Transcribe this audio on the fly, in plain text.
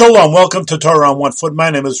Shalom, welcome to Torah on One Foot. My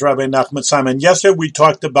name is Rabbi Nachman Simon. Yesterday we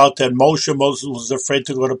talked about that Moses was afraid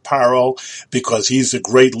to go to Paro because he's a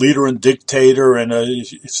great leader and dictator, and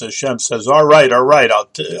Hashem says, all right,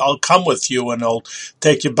 I'll come with you and I'll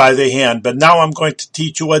take you by the hand. But now I'm going to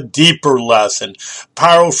teach you a deeper lesson.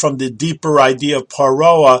 Paro, from the deeper idea of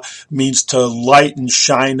Paroa, means to light and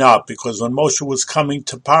shine up, because when Moshe was coming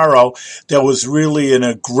to Paro, that was really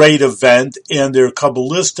a great event, and there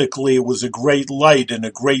Kabbalistically it was a great light and a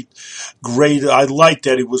great I like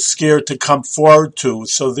that he was scared to come forward to.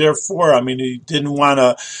 So therefore, he didn't want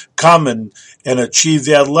to come and achieve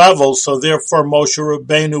that level. So therefore, Moshe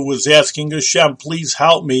Rabbeinu was asking Hashem, please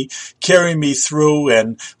help me, carry me through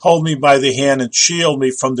and hold me by the hand and shield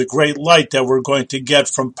me from the great light that we're going to get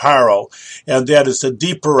from Paro. And that is a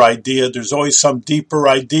deeper idea. There's always some deeper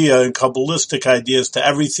idea and Kabbalistic ideas to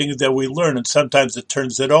everything that we learn. And sometimes it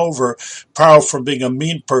turns it over, Paro, from being a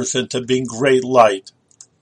mean person to being great light.